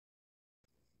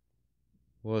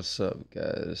What's up,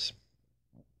 guys?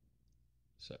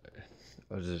 Sorry,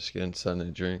 I was just getting something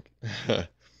to drink.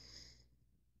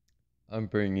 I'm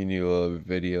bringing you a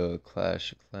video of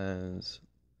Clash of Clans.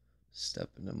 Step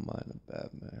in the mind of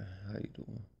Batman. How you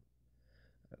doing?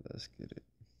 Alright, let's get it.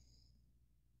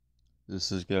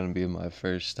 This is gonna be my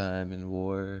first time in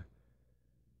war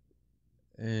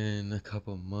in a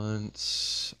couple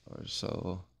months or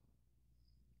so,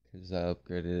 because I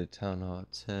upgraded to Town Hall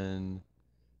 10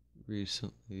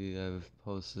 recently. I've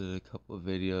posted a couple of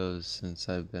videos since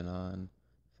I've been on,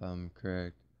 if I'm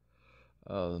correct.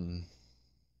 I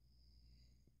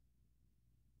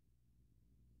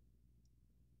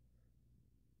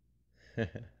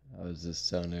was just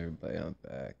telling everybody I'm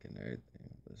back and everything.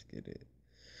 Let's get it.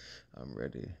 I'm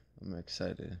ready. I'm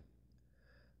excited.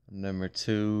 I'm number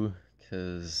two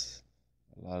because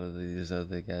a lot of these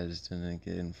other guys didn't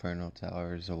get Inferno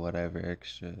Towers or whatever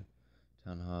extra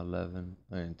Town Hall 11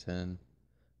 or 10.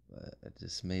 But I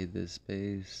just made this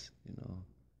base.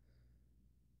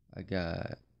 I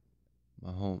got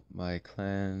my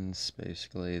clan's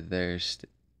basically their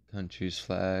country's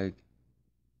flag,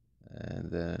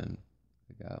 and then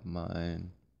I got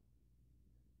mine.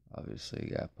 Obviously,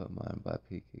 you gotta put mine by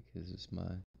Pika because it's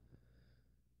mine.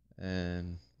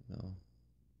 And,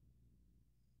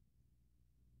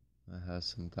 I have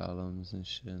some golems and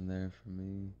shit in there for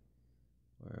me.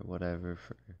 Or whatever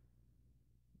for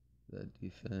the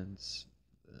defense.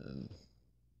 And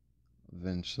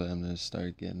eventually, I'm gonna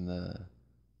start getting the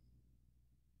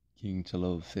King to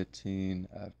level 15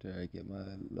 after I get my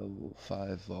level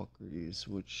 5 Valkyries,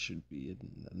 which should be in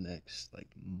the next,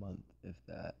 month, if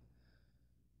that.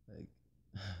 Like,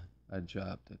 I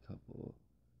dropped a couple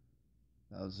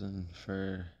thousand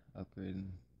for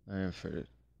upgrading, or for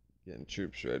getting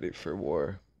troops ready for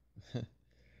war.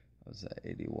 I was at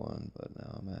 81, but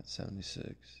now I'm at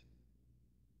 76.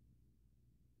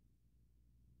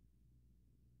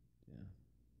 Yeah.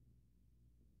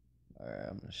 Alright,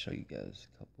 I'm gonna show you guys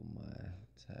a couple of my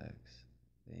attacks.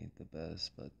 They ain't the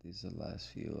best, but these are the last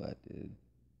few I did.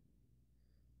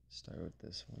 Start with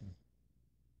this one.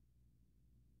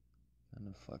 Kind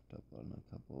of fucked up on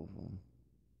a couple of them.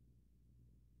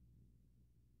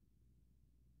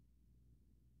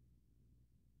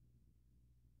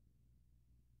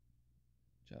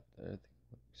 Drop the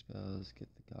earthquake spells, get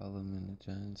the golem and the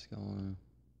giants going.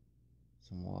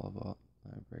 Some wall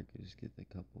breakers, get the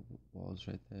couple walls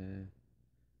right there.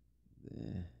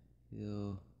 Then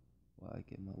heal while I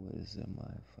get my wisdom,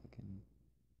 my fucking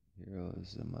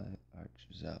heroes and my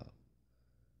archers out.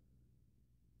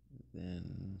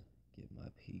 Then get my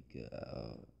Pika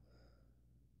out.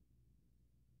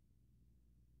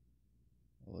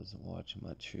 I wasn't watching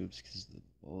my troops because the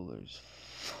bowlers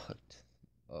fucked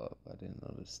up. I didn't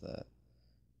notice that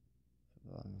for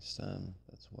the longest time.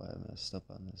 That's why I messed up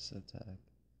on this attack.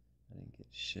 I didn't get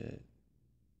shit.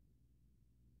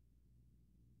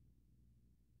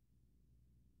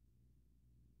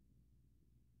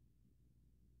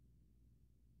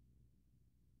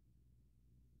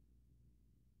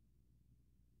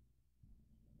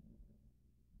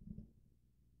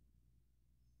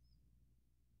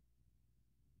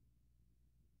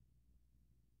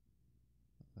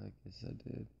 I guess I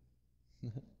did.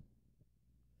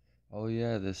 Oh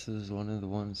yeah, this is one of the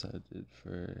ones I did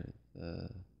for the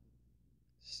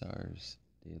stars.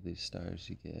 Daily stars,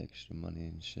 you get extra money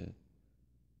and shit.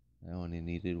 I only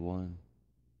needed one.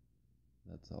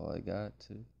 That's all I got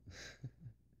too.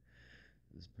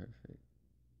 It was perfect.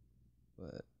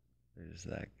 But there's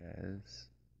that, guys.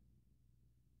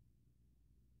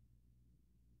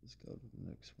 Let's go to the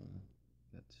next one.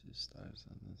 Got 2 stars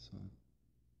on this one.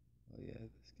 Oh yeah,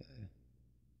 this guy.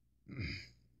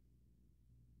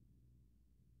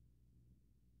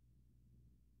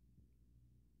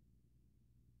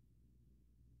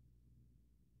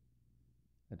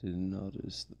 I didn't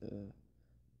notice the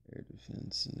air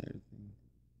defense and everything.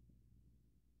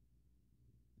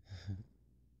 It's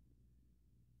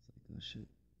like, oh shit.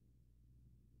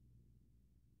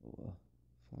 Oh well,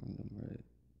 formed them right.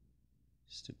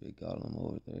 Stupid golem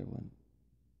over there went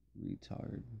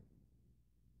retard.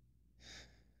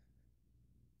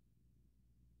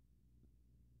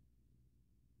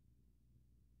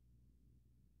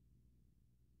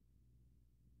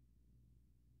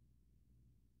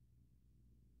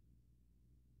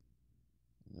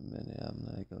 In a minute, I'm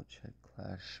gonna go check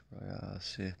Clash Royale,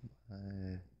 see if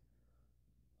my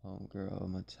homegirl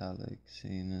Metallic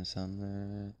scene is on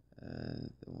there,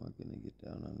 and then we're gonna get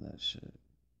down on that shit.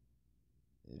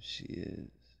 If she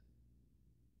is,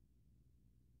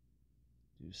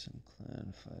 do some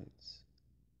clan fights.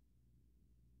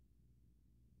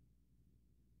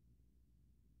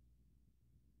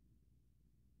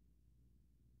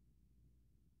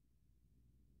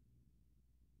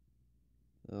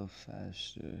 little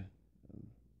faster of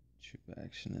troop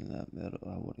action in that middle,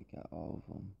 I would have got all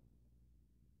of them.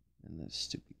 And that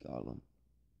stupid golem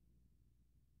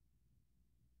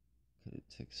could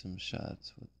have took some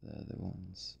shots with the other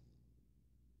ones.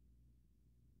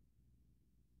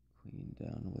 Queen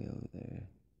down way over there.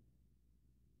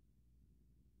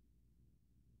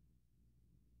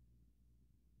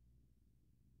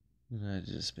 And I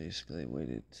just basically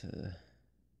waited to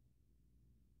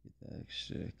get the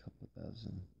extra couple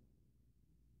thousand.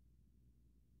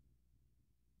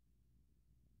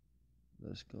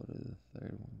 Let's go to the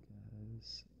third one,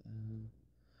 guys. And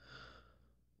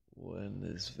we'll end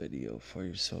this video for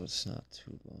you so it's not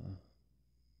too long.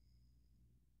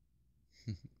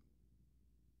 I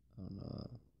don't know.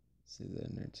 See the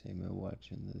entertainment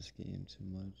watching this game too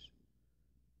much.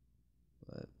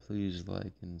 But please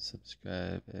like and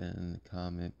subscribe and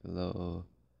comment below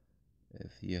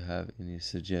if you have any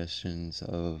suggestions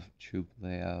of troop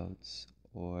layouts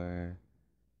or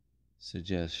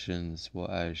suggestions what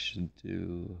I should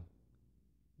do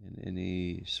in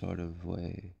any sort of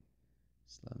way.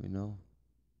 Just let me know.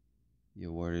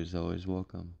 Your word is always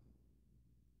welcome.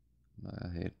 I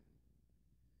hate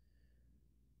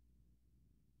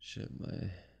shit. My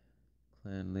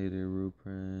clan leader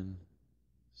Rupert,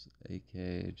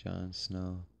 aka Jon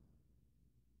Snow.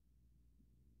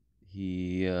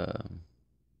 He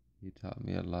taught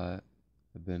me a lot.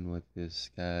 I've been with this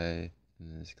guy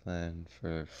in this clan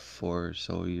for 4 or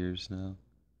so years now.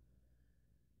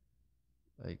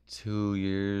 Like 2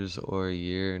 years or a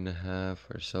year and a half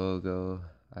or so ago,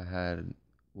 I had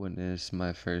witnessed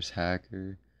my first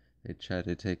hacker. They tried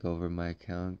to take over my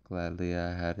account. Gladly,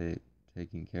 I had it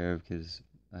taken care of because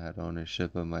I had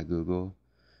ownership of my Google.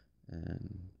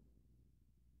 And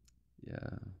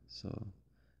yeah, so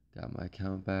got my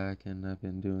account back and I've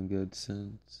been doing good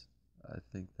since. I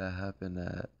think that happened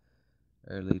at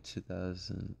early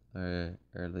 2000 or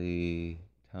early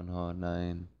Town Hall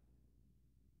 9.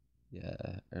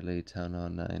 Yeah, early Town Hall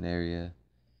 9 area.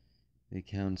 They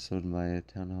canceled my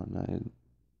Town Hall 9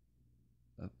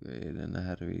 upgrade and I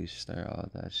had to restart all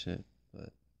that shit.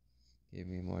 But gave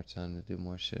me more time to do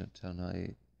more shit. Town Hall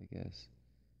 8, I guess.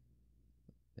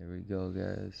 There we go,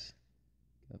 guys.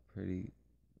 Got pretty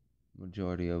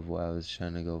majority of what I was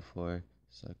trying to go for.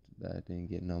 Sucked that I didn't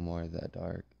get no more of that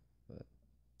dark. But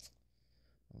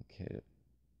okay.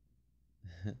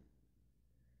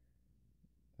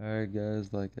 Alright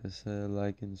guys, like I said,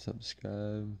 like and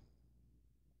subscribe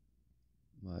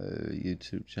my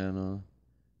YouTube channel,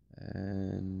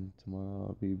 and tomorrow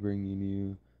I'll be bringing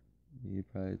you me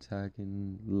probably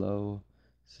attacking low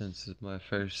since it's my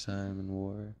first time in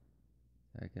war,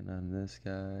 attacking on this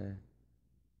guy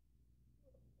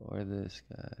or this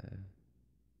guy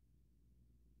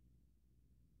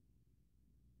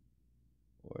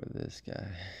or this guy.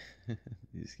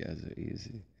 These guys are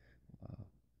easy. Wow.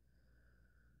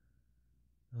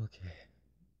 Okay.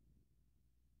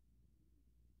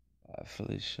 Bye,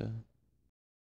 Felicia.